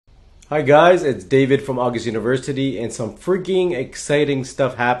Hi guys, it's David from August University and some freaking exciting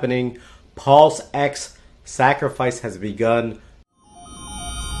stuff happening. PulseX sacrifice has begun.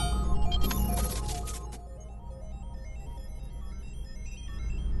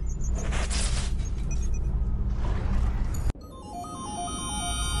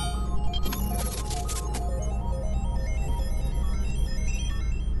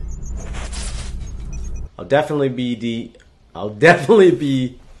 I'll definitely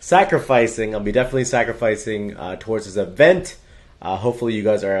be sacrificing. I'll be definitely sacrificing towards this event. Hopefully you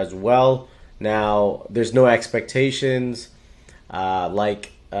guys are as well. Now, there's no expectations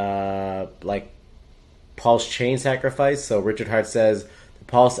like Pulsechain sacrifice. So Richard Hart says the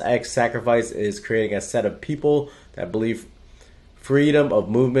PulseX sacrifice is creating a set of people that believe freedom of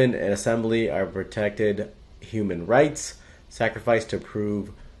movement and assembly are protected human rights. Sacrifice to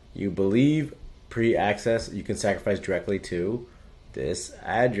prove you believe. Pre-access, you can sacrifice directly to this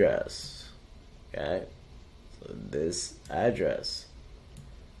address. Okay, so this address,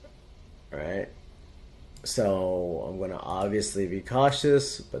 right? So I'm gonna obviously be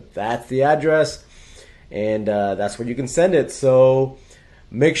cautious, but that's the address, and that's where you can send it. So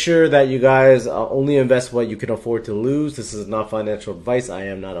make sure that you guys only invest what you can afford to lose. This is not financial advice. I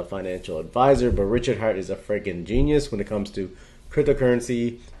am not a financial advisor, but Richard Hart is a freaking genius when it comes to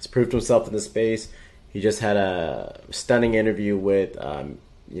cryptocurrency. He's proved himself in the space. He just had a stunning interview with,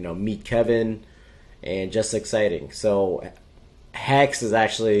 Meet Kevin, and just exciting. So Hex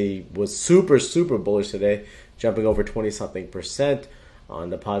was super bullish today, jumping over 20-something% on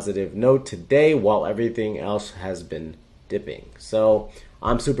the positive note today, while everything else has been dipping. So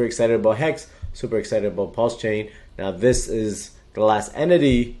I'm super excited about Hex, super excited about Pulsechain. Now this is the last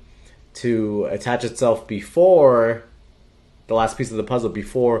entity to attach itself before the last piece of the puzzle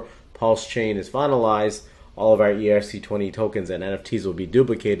before Pulsechain is finalized. All of our ERC20 tokens and NFTs will be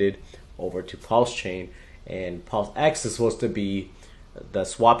duplicated over to Pulsechain, and PulseX is supposed to be the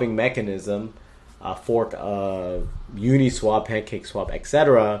swapping mechanism, fork of Uniswap, PancakeSwap,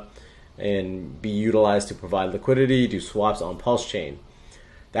 etc., and be utilized to provide liquidity, do swaps on Pulsechain.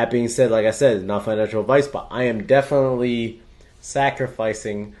 That being said, like I said, not financial advice, but I am definitely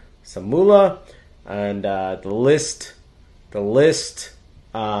sacrificing some moolah, and the list is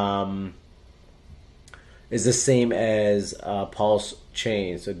the same as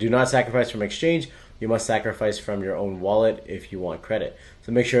Pulsechain. So do not sacrifice from exchange. You must sacrifice from your own wallet if you want credit.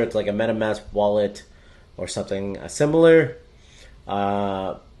 So make sure it's like a MetaMask wallet or something similar. It's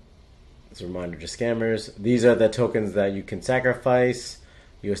a reminder to scammers. These are the tokens that you can sacrifice.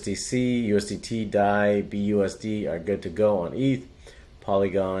 USDC, USDT, DAI, BUSD are good to go on ETH,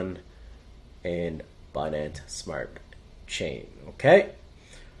 Polygon, and Binance Smart Chain. Okay,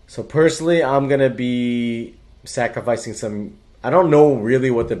 so personally I'm gonna be sacrificing some. I don't know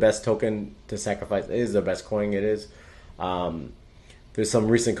really what the best token to sacrifice is, the best coin it is. There's some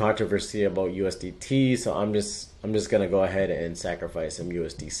recent controversy about USDT, so I'm just gonna go ahead and sacrifice some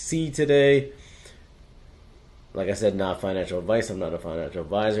USDC today. Like I said, not financial advice. I'm not a financial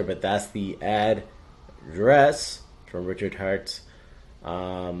advisor, but that's the address from Richard Hart's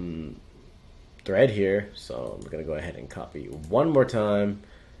thread here. So I'm gonna go ahead and copy one more time,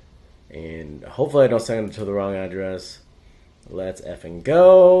 and hopefully I don't send it to the wrong address. Let's effing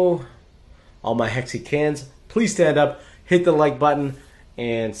go. All my hexicans, please stand up, hit the like button,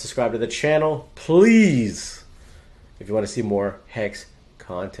 and subscribe to the channel, please, if you want to see more Hex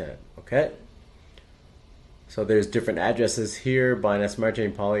content. Okay, so there's different addresses here: Binance Smart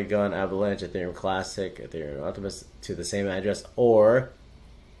Chain, Polygon, Avalanche, Ethereum Classic, Ethereum Optimus, to the same address, or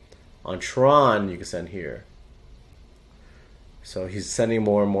on Tron, you can send here. So he's sending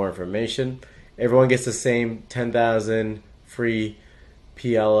more and more information. Everyone gets the same 10,000 free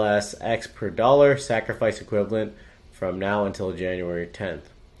PLSX per dollar sacrifice equivalent from now until January 10th,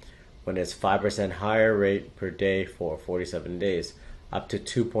 when it's 5% higher rate per day for 47 days, up to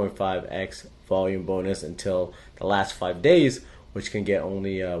 2.5x volume bonus until the last 5 days, which can get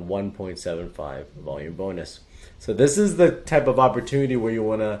only a 1.75 volume bonus. So this is the type of opportunity where you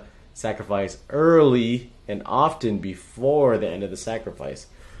want to sacrifice early and often before the end of the sacrifice.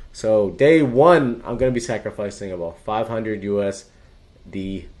 So day one, I'm going to be sacrificing about 500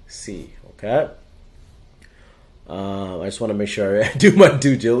 USDC. Okay. I just want to make sure I do my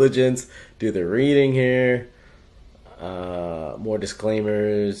due diligence, do the reading here, more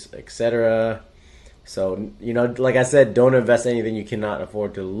disclaimers, etc. So, like I said, don't invest anything you cannot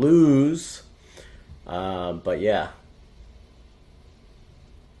afford to lose. But yeah.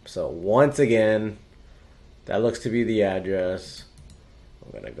 So once again, that looks to be the address.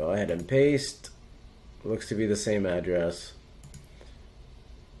 I'm going to go ahead and paste. Looks to be the same address.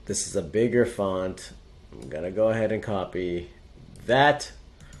 this is a bigger font. I'm gonna go ahead and copy that,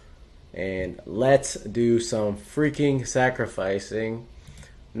 and let's do some freaking sacrificing.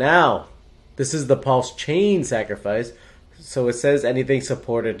 Now, this is the Pulsechain sacrifice. So it says anything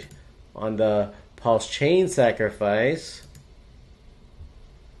supported on the Pulsechain sacrifice,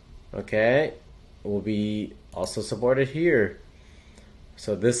 okay, will be also supported here.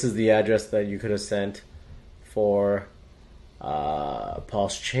 So this is the address that you could have sent for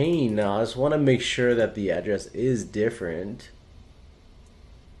Pulsechain. Now I just want to make sure that the address is different.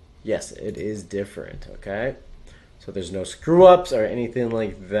 Yes, it is different, okay? So there's no screw ups or anything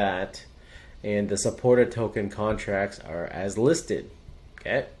like that. And the supported token contracts are as listed,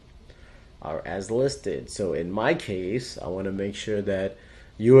 okay? Are as listed. So in my case, I want to make sure that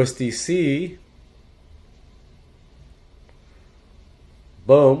USDC,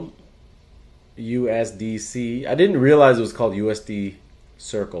 boom, USDC. I didn't realize it was called USD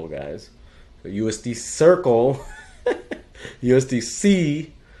Circle, guys. So USD Circle,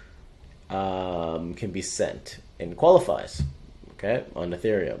 USDC can be sent and qualifies, okay, on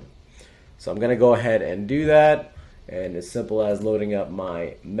Ethereum. So I'm gonna go ahead and do that, and as simple as loading up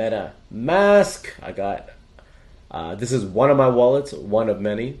my MetaMask. I got this is one of my wallets, one of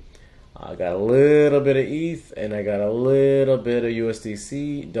many. I got a little bit of ETH and I got a little bit of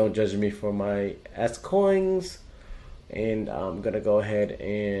USDC. Don't judge me for my S coins. And I'm gonna go ahead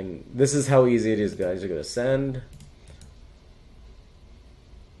and this is how easy it is, guys. You're gonna send.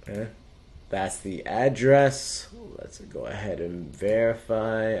 Okay. That's the address. Let's go ahead and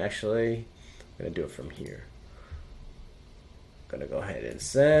verify. Actually, I'm gonna do it from here. I'm gonna go ahead and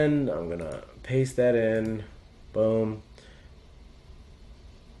send. I'm gonna paste that in. Boom.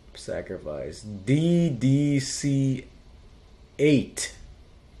 Sacrifice DDC8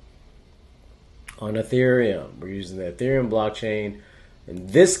 on Ethereum. We're using the Ethereum blockchain. In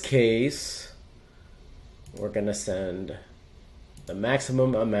this case, we're gonna send the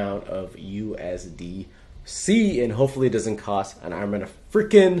maximum amount of USDC, and hopefully it doesn't cost an arm and a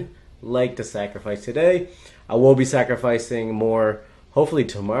freaking leg to sacrifice today. I will be sacrificing more hopefully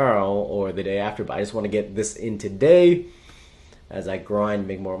tomorrow or the day after, but I just want to get this in today as I grind,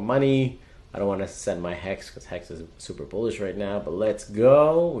 make more money. I don't want to send my Hex because Hex is super bullish right now, but let's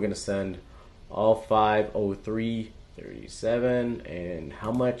go. We're going to send all 503.37, and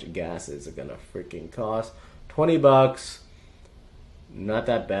how much gas is it going to freaking cost? 20 bucks. Not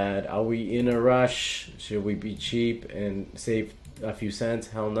that bad. Are we in a rush? Should we be cheap and save a few cents?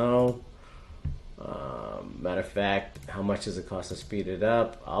 Hell no. Matter of fact, how much does it cost to speed it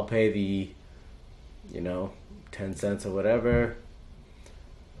up? I'll pay the, 10 cents or whatever.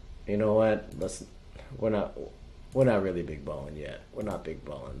 You know what? We're not really big balling yet. We're not big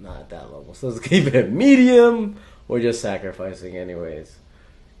balling, not at that level. So let's keep it medium. We're just sacrificing anyways.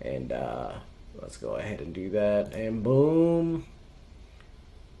 And let's go ahead and do that. And boom.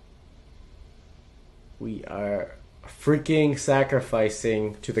 We are freaking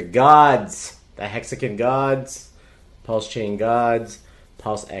sacrificing to the gods, the Hexican gods, Pulsechain gods,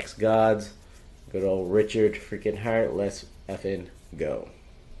 PulseX gods, good old Richard freaking Hart. Let's effing go.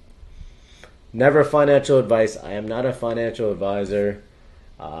 Never financial advice. I am not a financial advisor.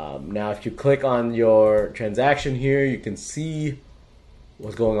 Now, if you click on your transaction here, you can see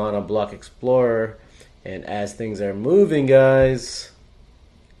what's going on Block Explorer. And as things are moving, guys,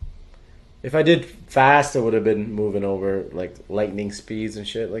 if I did fast, it would have been moving over like lightning speeds and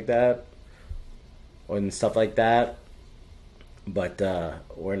shit like that, and stuff like that. But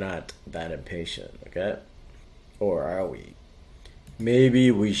we're not that impatient, okay? Or are we?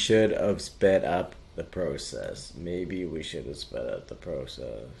 Maybe we should have sped up the process. Maybe we should have sped up the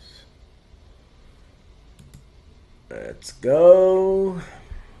process. Let's go.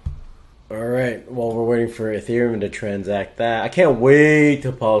 All right, well, we're waiting for Ethereum to transact that. I can't wait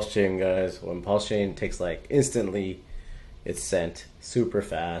to Pulsechain, guys. When Pulsechain takes like instantly, it's sent super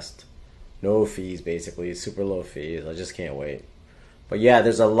fast. No fees, basically, super low fees. I just can't wait. But yeah,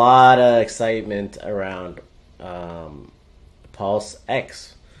 there's a lot of excitement around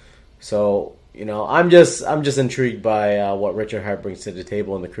PulseX. So, I'm just intrigued by what Richard Hart brings to the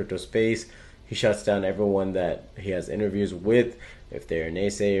table in the crypto space. He shuts down everyone that he has interviews with, if they're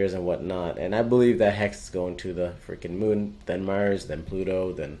naysayers and whatnot. And I believe that Hex is going to the freaking moon, then Mars, then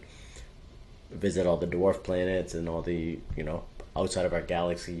Pluto, then visit all the dwarf planets and all the, outside of our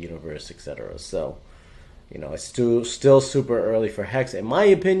galaxy, universe, etc. So, it's still super early for Hex, in my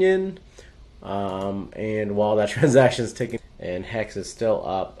opinion. And while that transaction is taking, and Hex is still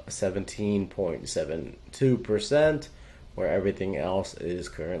up 17.72%, where everything else is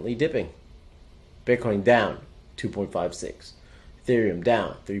currently dipping. Bitcoin down 2.56. Ethereum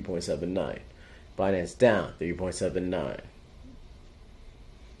down 3.79. Binance down 3.79.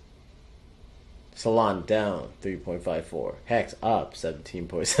 Solana down 3.54. Hex up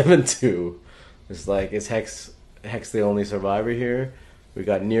 17.72. It's like, is Hex the only survivor here? We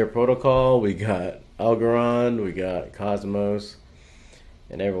got Near Protocol, we got Algorand, we got Cosmos,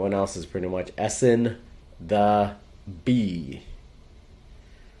 and everyone else is pretty much S-ing the B.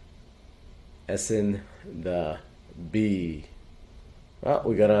 S-ing the B. Oh,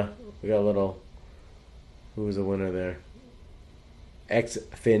 we got a little. Who was the winner there?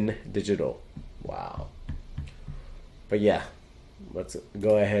 XFin Digital. Wow. But yeah, let's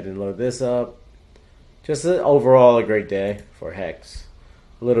go ahead and load this up. Just overall a great day for Hex.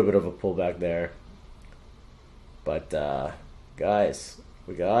 A little bit of a pullback there. But guys,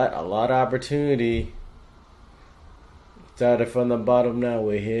 we got a lot of opportunity. Started from the bottom, now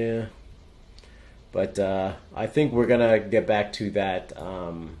we're here. But I think we're gonna get back to that.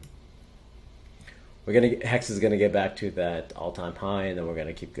 Hex is gonna get back to that all-time high, and then we're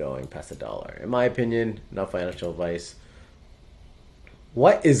gonna keep going past $1. In my opinion, not financial advice.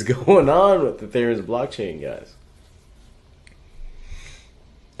 What is going on with Ethereum's blockchain, guys?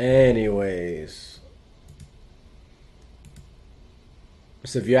 Anyways,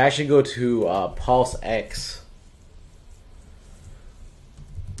 so if you actually go to PulseX.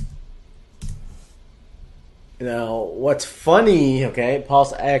 Now, what's funny, okay,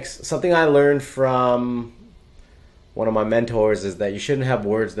 PulseX, something I learned from one of my mentors is that you shouldn't have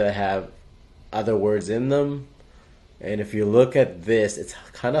words that have other words in them. And if you look at this, it's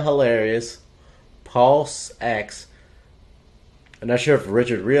kind of hilarious. PulseX. I'm not sure if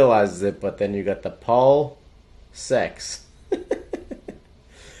Richard realizes it, but then you got the PulseX.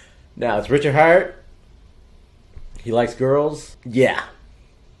 Now, it's Richard Hart. He likes girls. Yeah.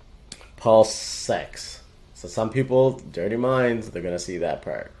 PulseX. So some people, dirty minds, they're going to see that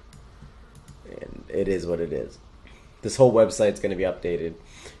part. And it is what it is. This whole website's going to be updated.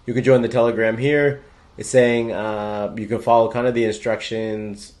 You can join the Telegram here. It's saying you can follow kind of the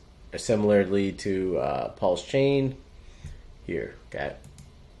instructions similarly to Pulsechain here. Okay.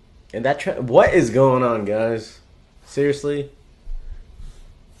 And that what is going on, guys? Seriously?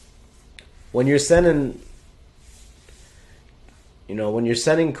 When you're sending, when you're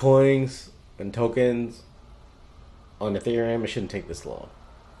sending coins and tokens on Ethereum, it shouldn't take this long.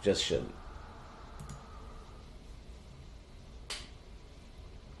 Just shouldn't.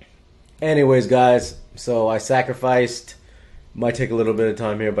 Anyways, guys, so I sacrificed. Might take a little bit of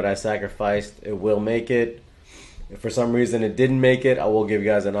time here, but I sacrificed. It will make it. If for some reason it didn't make it, I will give you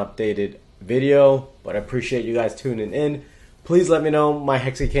guys an updated video. But I appreciate you guys tuning in. Please let me know, my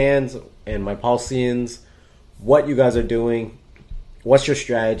hexicans and my Pulseans, what you guys are doing. What's your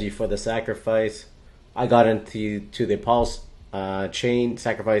strategy for the sacrifice? I got into the Pulse chain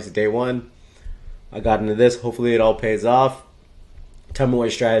sacrifice day one. I got into this. Hopefully it all pays off. Tell me what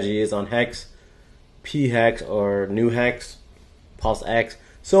your strategy is on Hex, P-Hex, or New Hex, PulseX.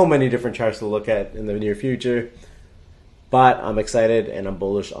 So many different charts to look at in the near future. But I'm excited and I'm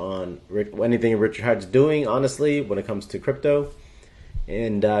bullish on anything Richard Hart's doing, honestly, when it comes to crypto.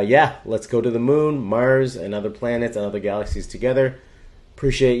 And yeah, let's go to the moon, Mars, and other planets and other galaxies together.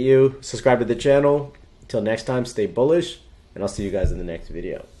 Appreciate you. Subscribe to the channel. Until next time, stay bullish, and I'll see you guys in the next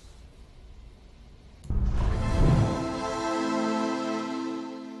video.